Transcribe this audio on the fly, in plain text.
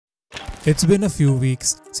It's been a few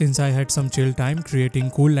weeks since I had some chill time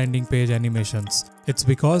creating cool landing page animations. It's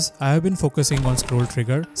because I have been focusing on scroll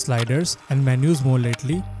trigger, sliders and menus more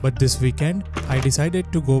lately, but this weekend I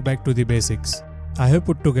decided to go back to the basics. I have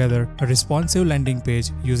put together a responsive landing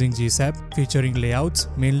page using GSAP featuring layouts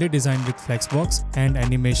mainly designed with Flexbox and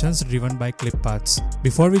animations driven by clip paths.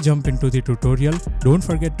 Before we jump into the tutorial, don't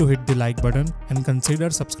forget to hit the like button and consider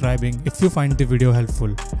subscribing if you find the video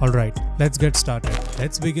helpful. Alright, let's get started.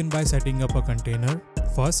 Let's begin by setting up a container.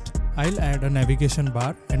 First, I'll add a navigation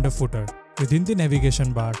bar and a footer. Within the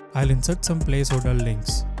navigation bar, I'll insert some placeholder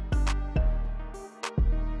links.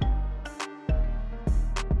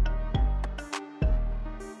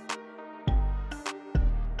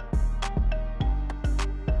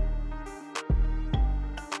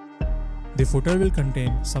 The footer will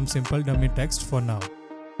contain some simple dummy text for now.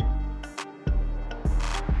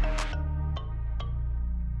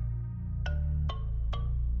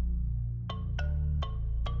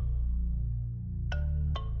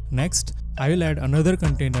 Next, I will add another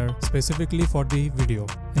container specifically for the video.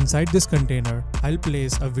 Inside this container, I'll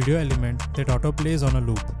place a video element that autoplays on a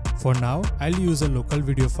loop. For now, I'll use a local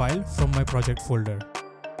video file from my project folder.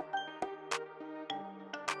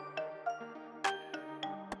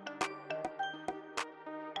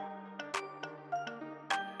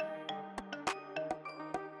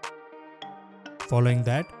 Following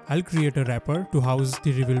that, I'll create a wrapper to house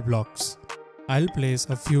the reveal blocks. I'll place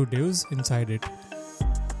a few divs inside it.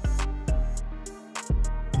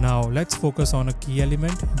 Now let's focus on a key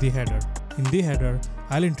element, the header. In the header,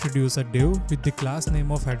 I'll introduce a div with the class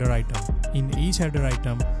name of header item. In each header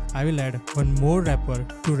item, I will add one more wrapper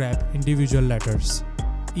to wrap individual letters.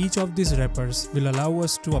 Each of these wrappers will allow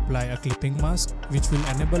us to apply a clipping mask which will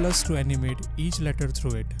enable us to animate each letter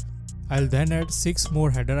through it. I'll then add 6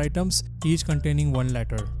 more header items, each containing one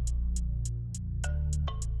letter.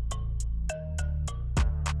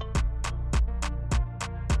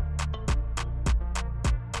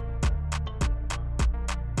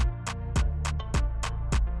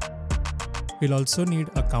 We'll also need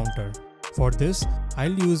a counter. For this,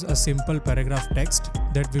 I'll use a simple paragraph text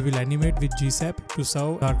that we will animate with GSAP to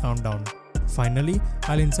serve our countdown. Finally,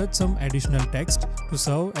 I'll insert some additional text to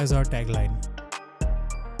serve as our tagline.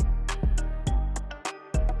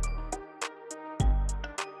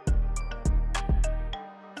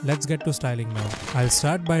 Let's get to styling now. I'll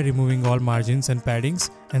start by removing all margins and paddings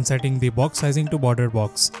and setting the box sizing to border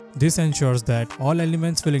box. This ensures that all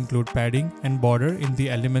elements will include padding and border in the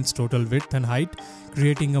element's total width and height,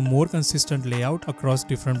 creating a more consistent layout across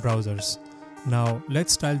different browsers. Now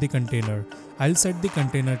let's style the container. I'll set the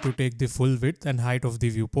container to take the full width and height of the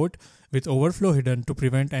viewport with overflow hidden to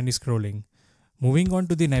prevent any scrolling. Moving on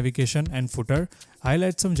to the navigation and footer, I'll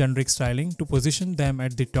add some generic styling to position them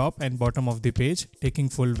at the top and bottom of the page, taking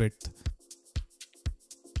full width.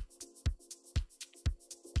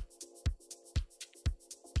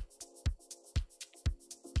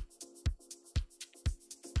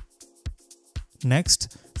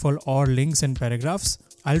 Next, for all links and paragraphs,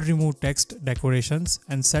 I'll remove text decorations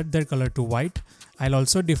and set their color to white. I'll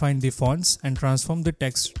also define the fonts and transform the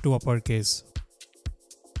text to uppercase.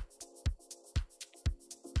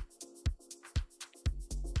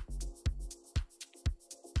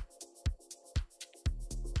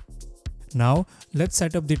 Now, let's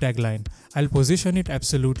set up the tagline. I'll position it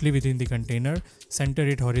absolutely within the container, center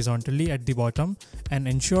it horizontally at the bottom, and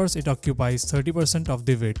ensures it occupies 30% of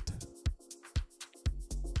the width.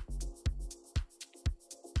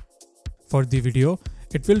 For the video,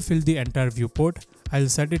 it will fill the entire viewport. I'll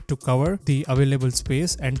set it to cover the available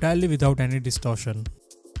space entirely without any distortion.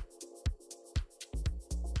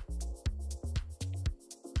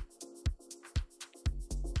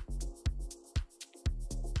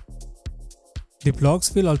 The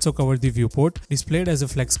blocks will also cover the viewport, displayed as a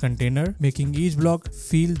flex container, making each block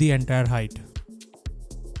fill the entire height.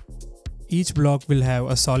 Each block will have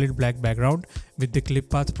a solid black background with the clip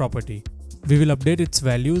path property. We will update its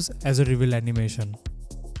values as a reveal animation.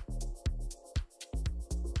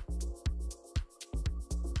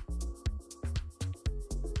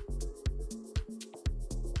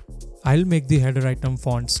 I'll make the header item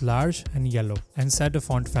fonts large and yellow and set a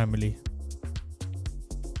font family.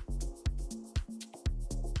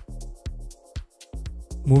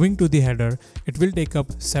 Moving to the header, it will take up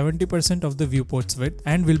 70% of the viewport's width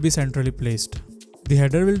and will be centrally placed. The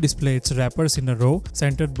header will display its wrappers in a row,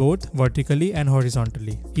 centered both vertically and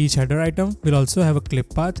horizontally. Each header item will also have a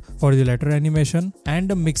clip path for the letter animation and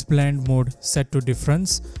a mix blend mode set to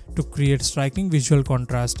difference to create striking visual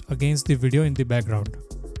contrast against the video in the background.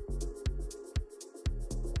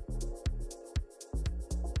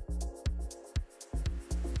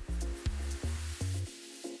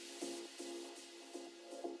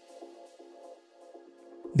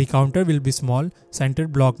 The counter will be small,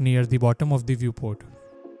 centered block near the bottom of the viewport.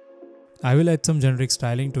 I will add some generic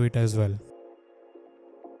styling to it as well.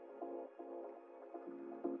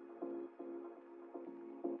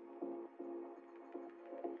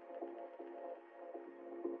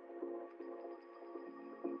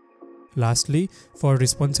 Lastly, for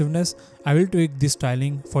responsiveness, I will tweak the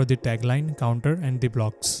styling for the tagline, counter and the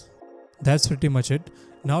blocks. That's pretty much it.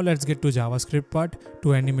 Now let's get to JavaScript part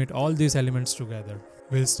to animate all these elements together.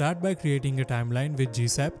 We'll start by creating a timeline with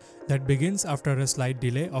GSAP that begins after a slight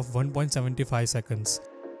delay of 1.75 seconds.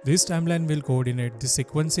 This timeline will coordinate the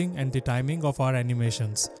sequencing and the timing of our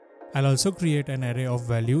animations. I'll also create an array of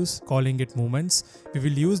values, calling it movements. We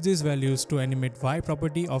will use these values to animate Y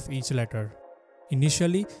property of each letter.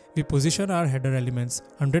 Initially, we position our header elements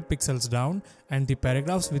 100 pixels down and the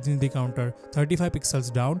paragraphs within the counter 35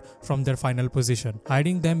 pixels down from their final position,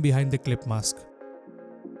 hiding them behind the clip mask.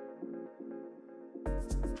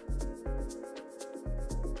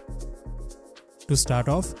 To start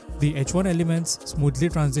off, the H1 elements smoothly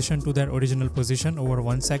transition to their original position over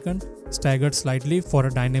 1 second, staggered slightly for a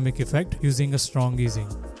dynamic effect using a strong easing.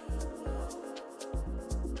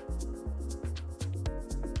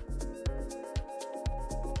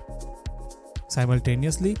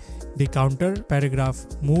 Simultaneously, the counter paragraph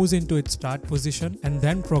moves into its start position and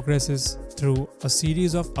then progresses through a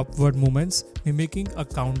series of upward movements, mimicking a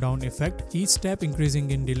countdown effect, each step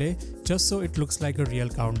increasing in delay just so it looks like a real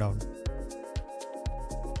countdown.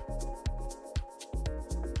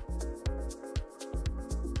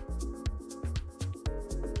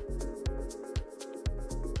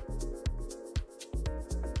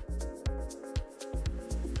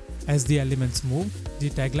 As the elements move, the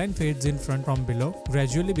tagline fades in front from below,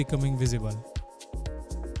 gradually becoming visible.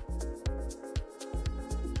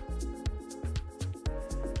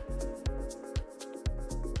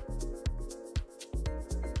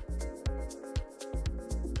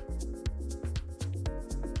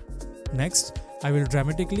 Next, I will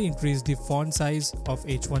dramatically increase the font size of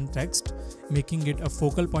H1 text, making it a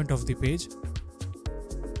focal point of the page.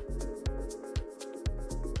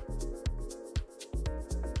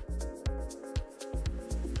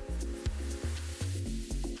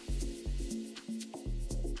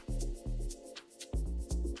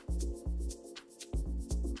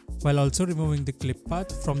 While also removing the clip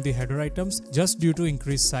path from the header items, just due to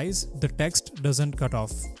increased size, the text doesn't cut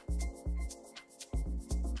off.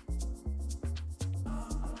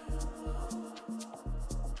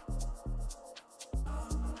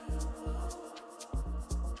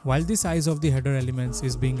 While the size of the header elements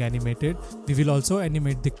is being animated, we will also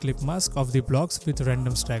animate the clip mask of the blocks with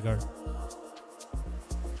random stagger.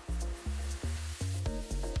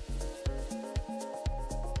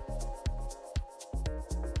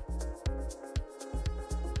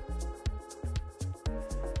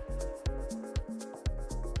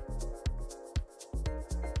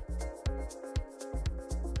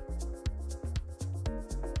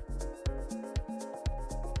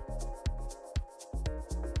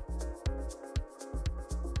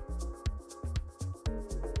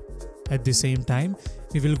 At the same time,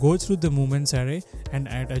 we will go through the movements array and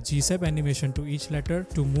add a GSAP animation to each letter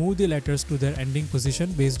to move the letters to their ending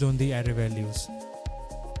position based on the array values.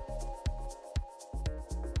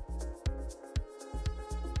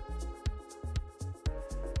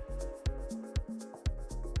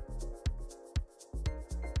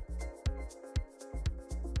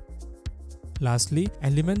 Lastly,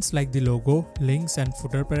 elements like the logo, links and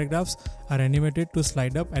footer paragraphs are animated to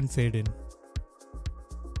slide up and fade in.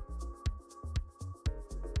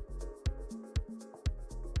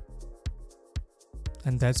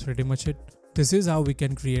 And that's pretty much it. This is how we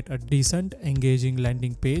can create a decent, engaging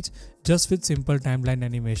landing page just with simple timeline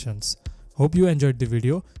animations. Hope you enjoyed the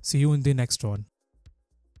video. See you in the next one.